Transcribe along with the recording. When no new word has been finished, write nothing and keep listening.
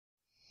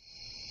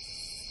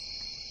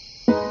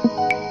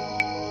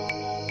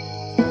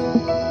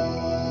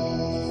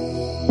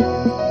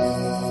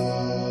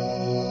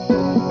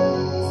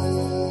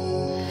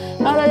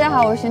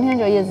好，我是巡天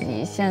者叶梓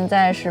颐，现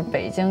在是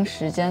北京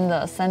时间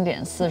的3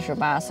点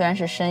48，虽然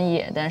是深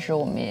夜，但是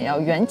我们也要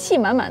元气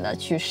满满的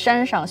去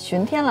山上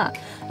巡天了。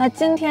那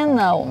今天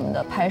呢，我们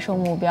的拍摄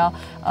目标，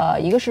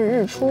一个是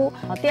日出，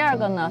然后第二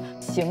个呢，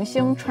行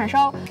星串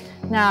烧。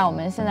那我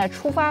们现在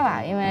出发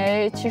吧，因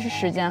为其实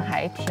时间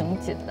还挺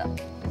紧的。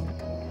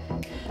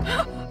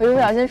我一不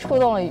小心触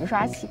动了雨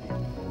刷器，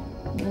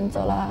我们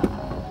走了。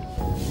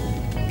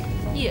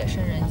夜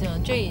深人静，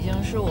这已经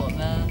是我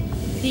们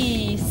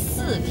第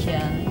4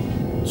天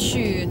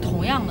去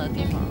同样的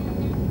地方。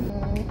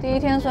第一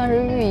天算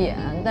是预演，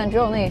但只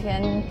有那一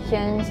天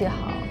天气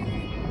好。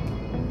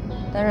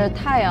但是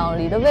太阳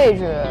离的位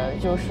置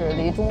就是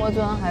离中国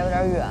尊还有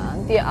点远。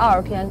第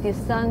2天、第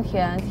3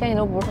天天气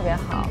都不是特别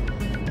好，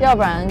要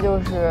不然就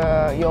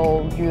是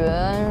有云，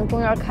中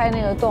间开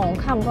那个洞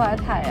看不出来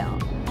太阳，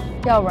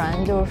要不然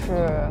就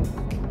是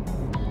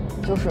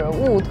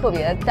雾特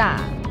别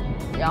大。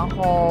然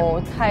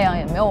后太阳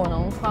也没有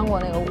能穿过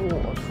那个雾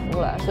出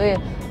来，所以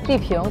地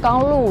平刚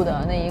录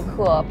的那一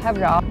刻拍不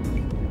着。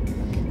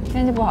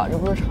天气不好，这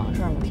不是常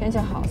事儿吗？天气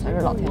好才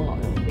是老天保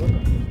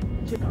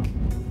佑。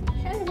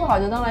天气不好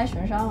就当来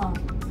巡山了。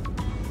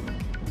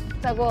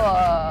再过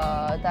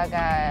大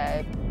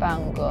概半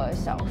个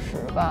小时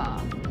吧，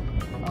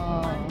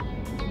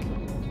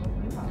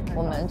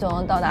我们就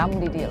能到达目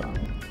的地了。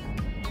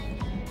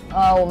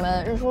我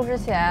们日出之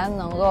前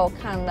能够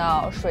看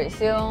到水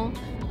星。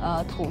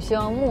土星、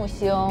木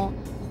星、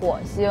火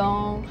星，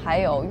还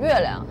有月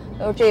亮，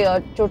这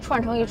个就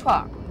串成一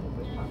串。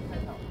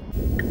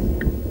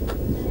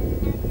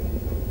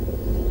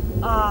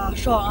啊，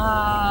爽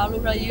啊！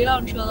路上一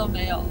辆车都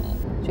没有，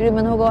距离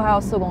门头沟还有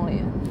4公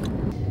里。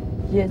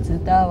叶子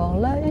大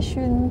王来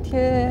巡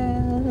天，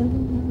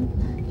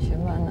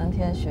巡完南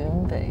天，巡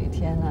北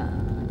天啊！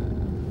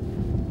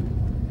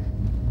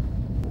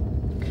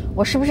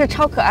我是不是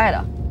超可爱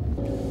的？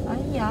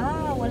哎呀，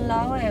我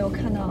老哎，我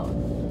看到了。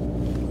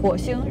火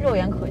星肉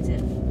眼可见，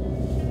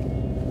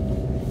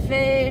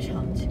非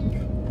常清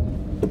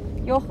楚。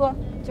哟呵，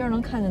今儿能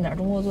看见点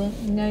中国尊，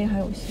应该还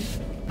有戏。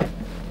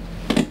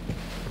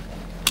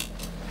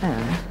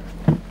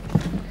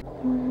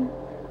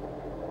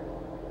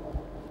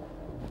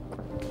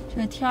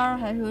这天儿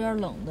还是有点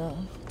冷的，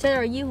加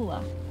点衣服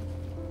吧。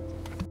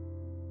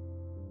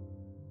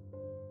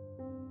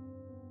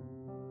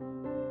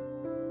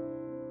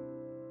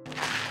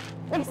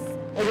Yes，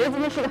 我觉得今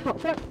天是个好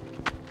事儿。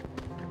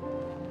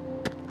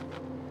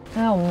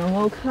现在我们能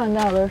够看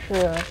到的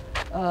是，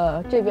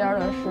这边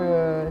的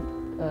是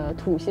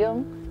土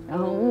星，然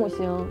后木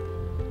星，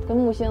跟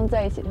木星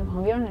在一起，这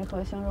旁边那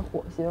颗星是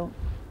火星，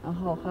然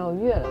后还有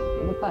月亮，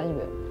一个半月，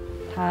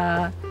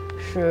它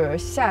是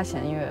下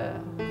弦月，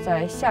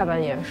在下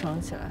半夜升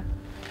起来。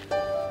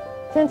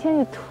今天天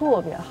气特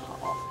别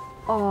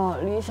好，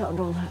理想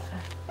状态，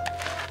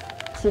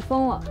起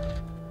风了。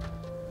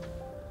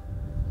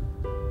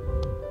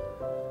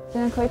今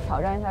天可以挑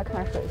战一下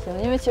看水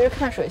星，因为其实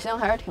看水星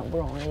还是挺不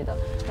容易的，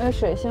因为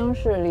水星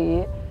是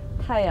离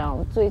太阳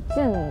最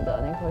近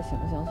的那颗行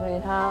星，所以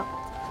它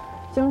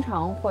经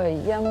常会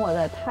淹没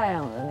在太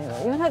阳的那个，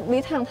因为它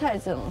离太阳太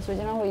近了，所以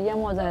经常会淹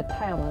没在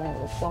太阳的那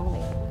个光里。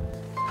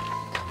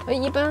所以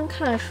一般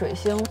看水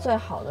星最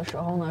好的时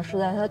候呢，是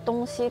在它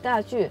东西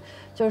大距，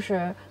就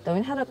是等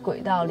于它的轨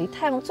道离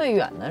太阳最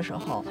远的时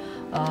候，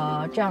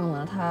这样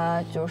呢，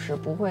它就是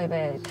不会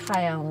被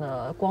太阳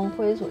的光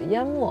辉所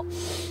淹没。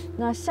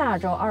那下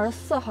周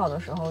24号的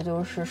时候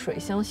就是水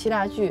星西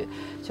大距，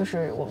就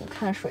是我们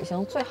看水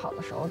星最好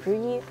的时候之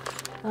一。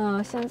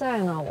现在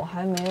呢，我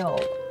还没有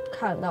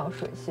看到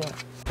水星。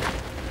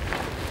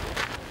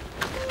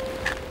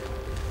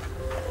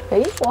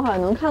哎，我好像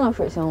能看到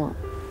水星了。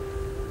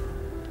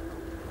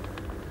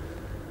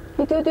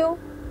一丢丢，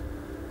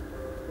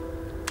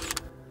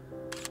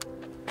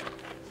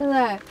现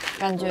在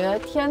感觉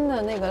天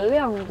的那个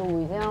亮度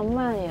已经要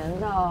蔓延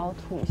到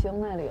土星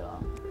那里了，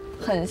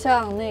很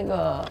像那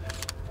个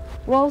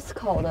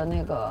Roscoe 的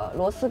那个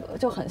罗斯，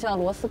就很像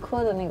罗斯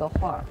科的那个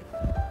画，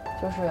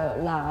就是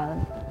蓝、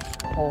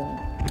红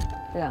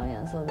这2个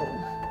颜色的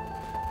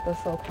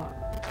色块。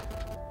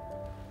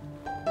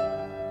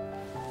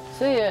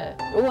所以，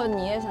如果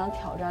你也想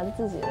挑战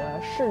自己的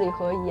视力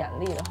和眼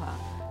力的话，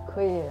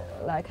可以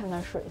来看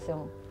看水星，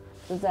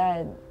就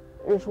在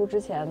日出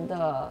之前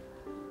的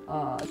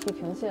地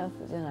平线附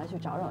近来去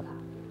找找它。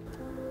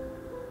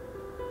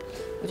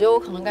我觉得我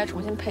可能该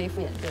重新配一副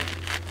眼镜。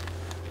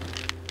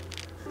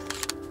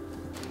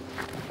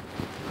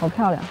好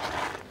漂亮！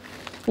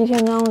一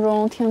天当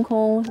中，天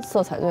空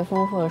色彩最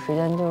丰富的时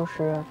间就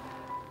是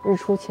日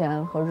出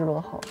前和日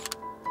落后。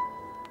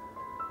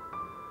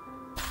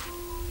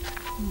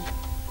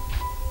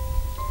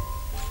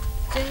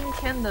今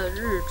天的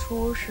日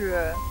出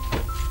是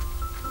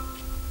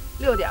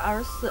6点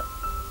24，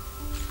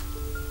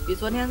比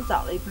昨天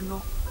早了1分钟，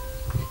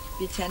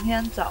比前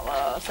天早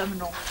了3分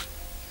钟，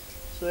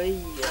所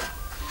以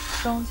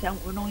升前5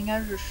分钟应该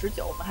是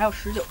19，我们还有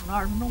19分钟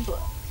20分钟左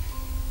右。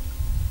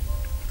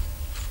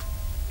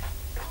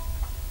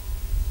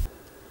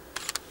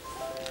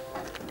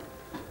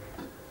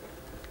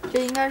这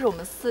这应该是我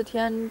们4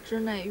天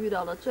之内遇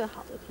到的最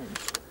好的天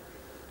气。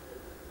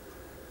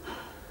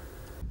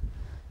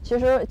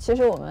其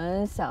实我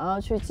们想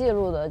要去记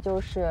录的就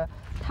是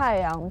太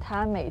阳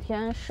它每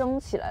天升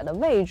起来的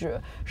位置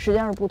实际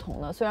上是不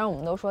同的。虽然我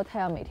们都说太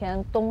阳每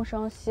天东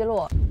升西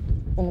落，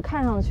我们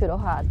看上去的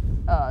话，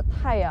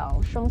太阳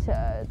升起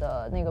来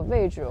的那个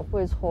位置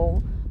会从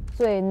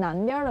最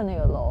南边的那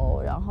个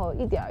楼，然后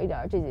一点一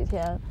点这几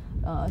天，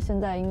现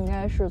在应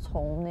该是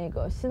从那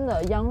个新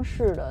的央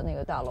视的那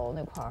个大楼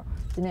那块儿，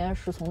今天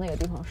是从那个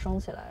地方升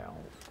起来，然后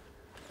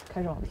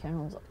开始往天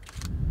上走，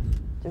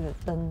就是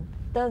噔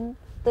噔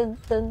噔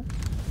噔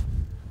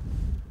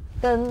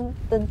噔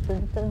噔噔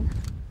噔，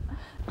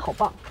好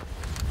棒！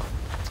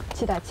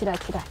期待期待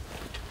期待。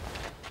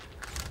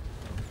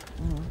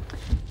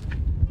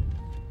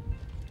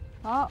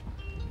好，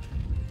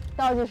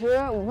倒计时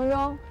5分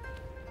钟。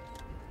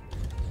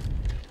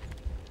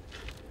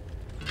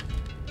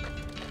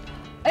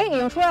哎，已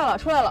经出来了，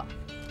出来了，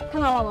看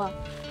到了吗？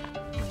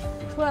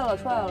出来了，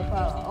出来了，出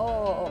来了！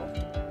哦，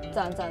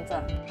赞赞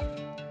赞！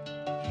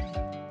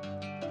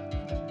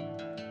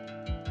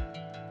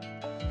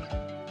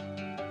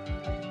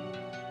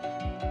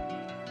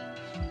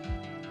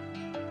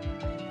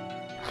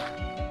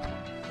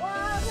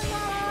哇，看到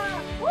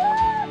了！哇，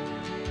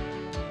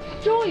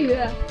终于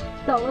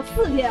等了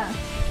4天。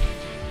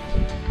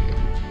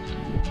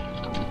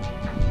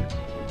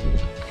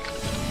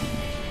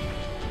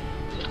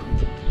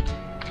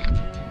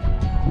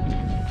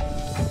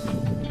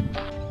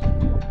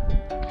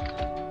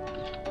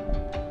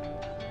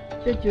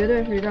这绝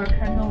对是一段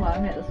堪称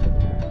完美的素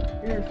材，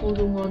日出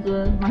中国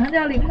尊马上就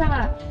要临上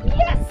了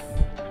 ，yes！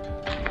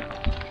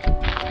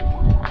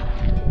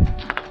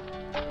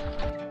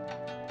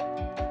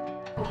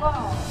 好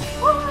棒！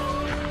哇，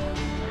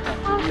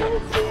好开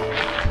心！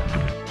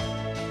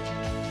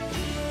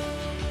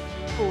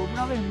我不知道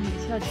为什么每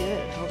期到结尾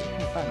的时候就开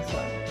始拌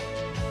蒜。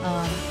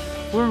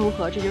无论如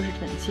何，这就是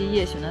本期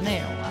夜巡的内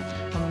容了。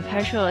我们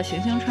拍摄了行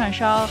星串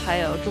烧，还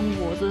有中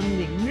国尊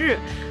凌日。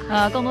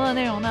更多的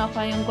内容呢，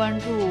欢迎关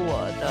注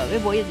我的微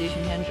博叶梓颐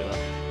巡天者，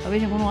微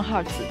信公众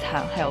号紫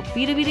檀，还有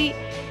哔哩哔哩。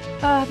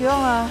别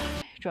忘了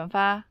转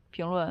发、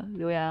评论、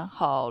留言。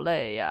好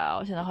累呀，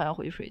我现在好想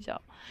回去睡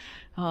觉。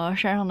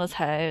山上的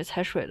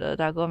采水的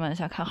大哥们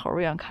像看猴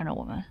一样看着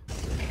我们。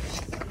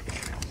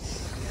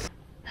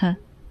哼，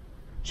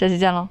下期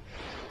见喽。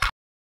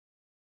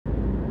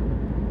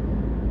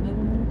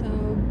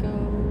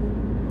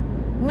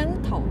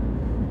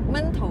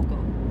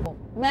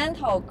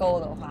mental go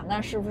的话，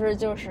那是不是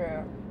就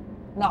是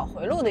脑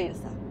回路的意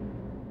思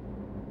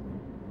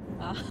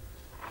啊？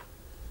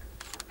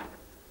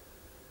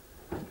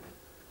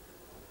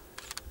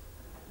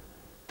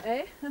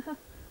哎，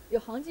有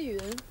航迹云，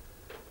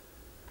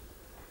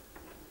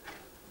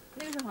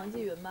那个是航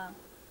迹云吗？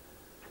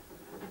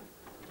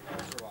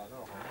是吧？那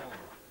是航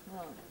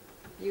向。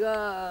一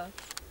个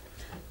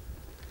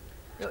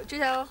之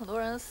前有很多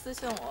人私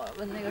信我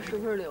问那个是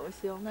不是流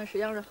星，那实际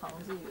上是航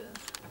迹云。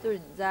就是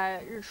你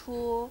在日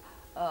出，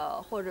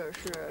或者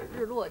是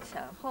日落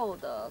前后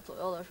的左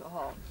右的时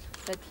候，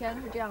在天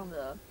是这样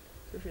的，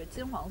就是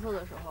金黄色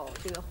的时候，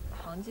这个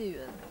航迹云，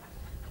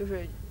就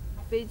是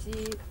飞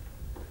机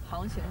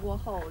航行过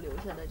后留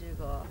下的这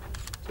个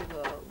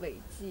尾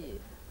迹，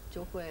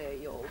就会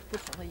有不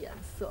同的颜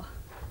色。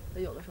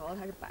有的时候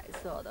它是白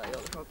色的，有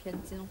的时候偏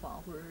金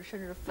黄，或者是甚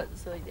至粉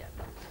色一点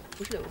的，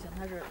不是流星，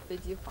它是飞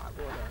机划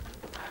过的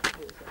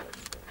留下的那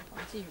个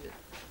航迹云。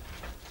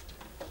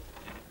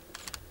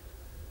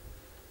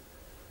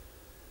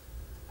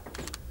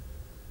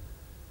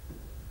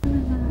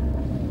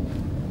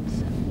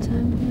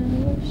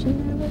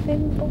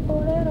Everything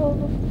for it all.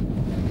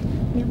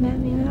 Meow meow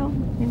meow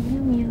meow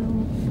meow meow.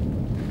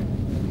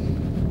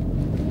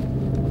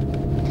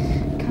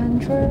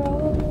 Control.